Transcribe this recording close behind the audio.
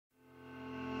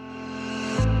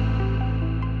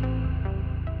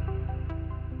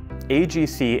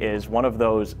AGC is one of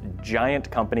those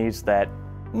giant companies that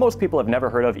most people have never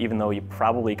heard of, even though you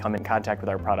probably come in contact with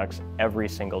our products every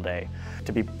single day.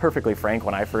 To be perfectly frank,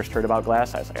 when I first heard about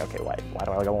glass, I was like, okay, why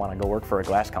do I want to go work for a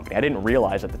glass company? I didn't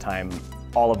realize at the time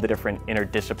all of the different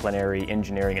interdisciplinary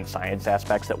engineering and science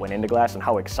aspects that went into glass and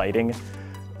how exciting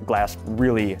glass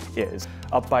really is.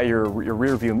 Up by your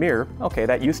rear view mirror, okay,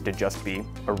 that used to just be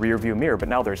a rear view mirror, but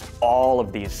now there's all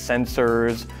of these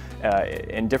sensors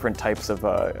and different types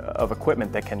of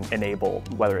equipment that can enable,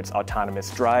 whether it's autonomous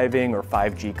driving or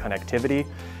 5G connectivity,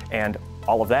 and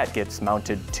all of that gets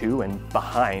mounted to and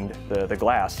behind the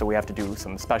glass. So we have to do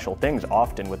some special things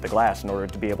often with the glass in order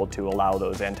to be able to allow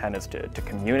those antennas to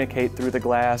communicate through the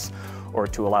glass, or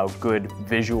to allow good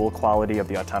visual quality of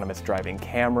the autonomous driving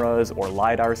cameras or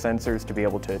LiDAR sensors to be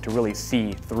able to really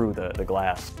see through the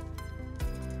glass.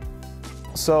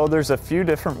 So there's a few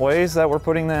different ways that we're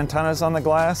putting the antennas on the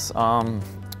glass.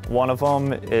 One of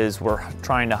them is we're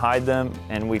trying to hide them,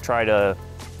 and we try to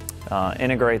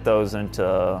integrate those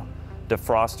into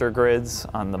defroster grids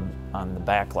on the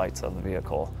backlights of the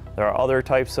vehicle. There are other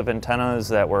types of antennas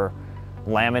that we're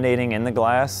laminating in the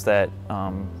glass that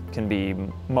can be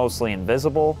mostly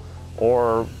invisible,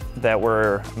 or that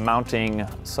we're mounting,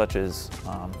 such as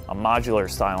a modular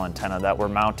style antenna that we're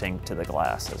mounting to the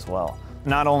glass as well.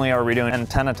 Not only are we doing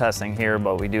antenna testing here,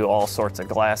 but we do all sorts of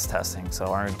glass testing. So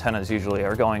our antennas usually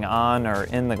are going on or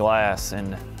in the glass,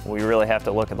 and we really have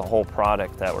to look at the whole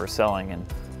product that we're selling and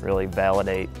really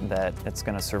validate that it's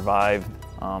going to survive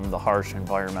the harsh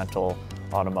environmental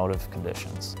automotive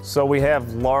conditions. So we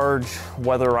have large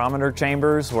weatherometer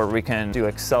chambers where we can do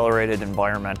accelerated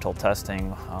environmental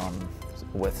testing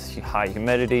with high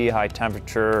humidity, high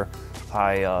temperature,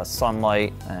 high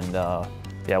sunlight, and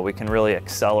yeah, we can really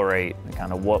accelerate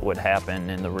kind of what would happen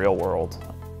in the real world.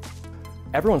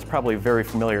 Everyone's probably very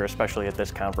familiar, especially at this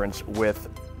conference, with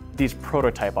these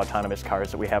prototype autonomous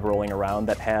cars that we have rolling around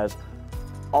that has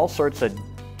all sorts of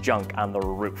junk on the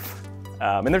roof.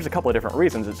 And there's a couple of different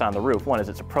reasons it's on the roof. One is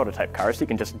it's a prototype car, so you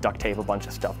can just duct tape a bunch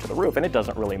of stuff to the roof and it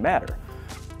doesn't really matter.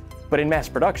 But in mass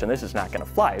production, this is not going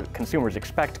to fly. Consumers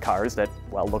expect cars that,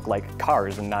 well, look like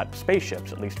cars and not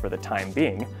spaceships, at least for the time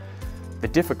being. The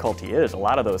difficulty is a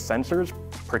lot of those sensors,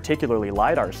 particularly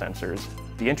LiDAR sensors,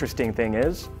 the interesting thing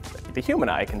is the human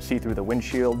eye can see through the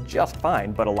windshield just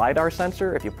fine, but a LiDAR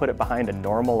sensor, if you put it behind a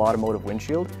normal automotive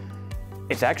windshield,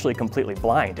 it's actually completely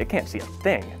blind. It can't see a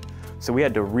thing. So we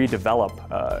had to redevelop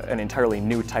an entirely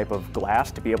new type of glass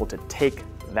to be able to take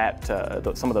that,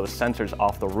 some of those sensors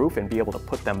off the roof and be able to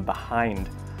put them behind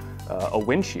a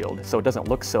windshield, so it doesn't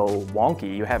look so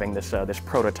wonky, you having this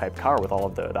prototype car with all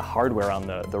of the hardware on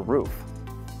the roof.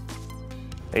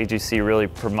 AGC really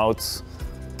promotes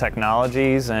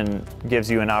technologies and gives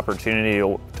you an opportunity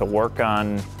to work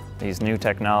on these new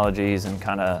technologies and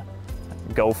kind of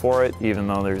go for it, even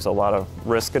though there's a lot of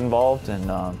risk involved, and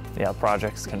yeah,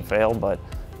 projects can fail, but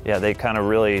yeah, they kind of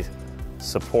really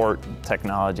support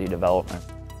technology development.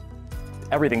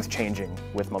 Everything's changing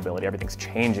with mobility, everything's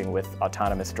changing with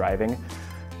autonomous driving.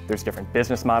 There's different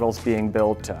business models being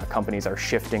built, companies are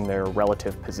shifting their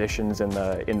relative positions in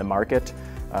the market,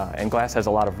 and glass has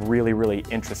a lot of really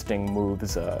interesting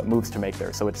moves to make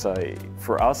there. So it's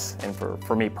for us and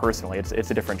for me personally, it's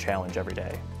a different challenge every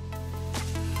day.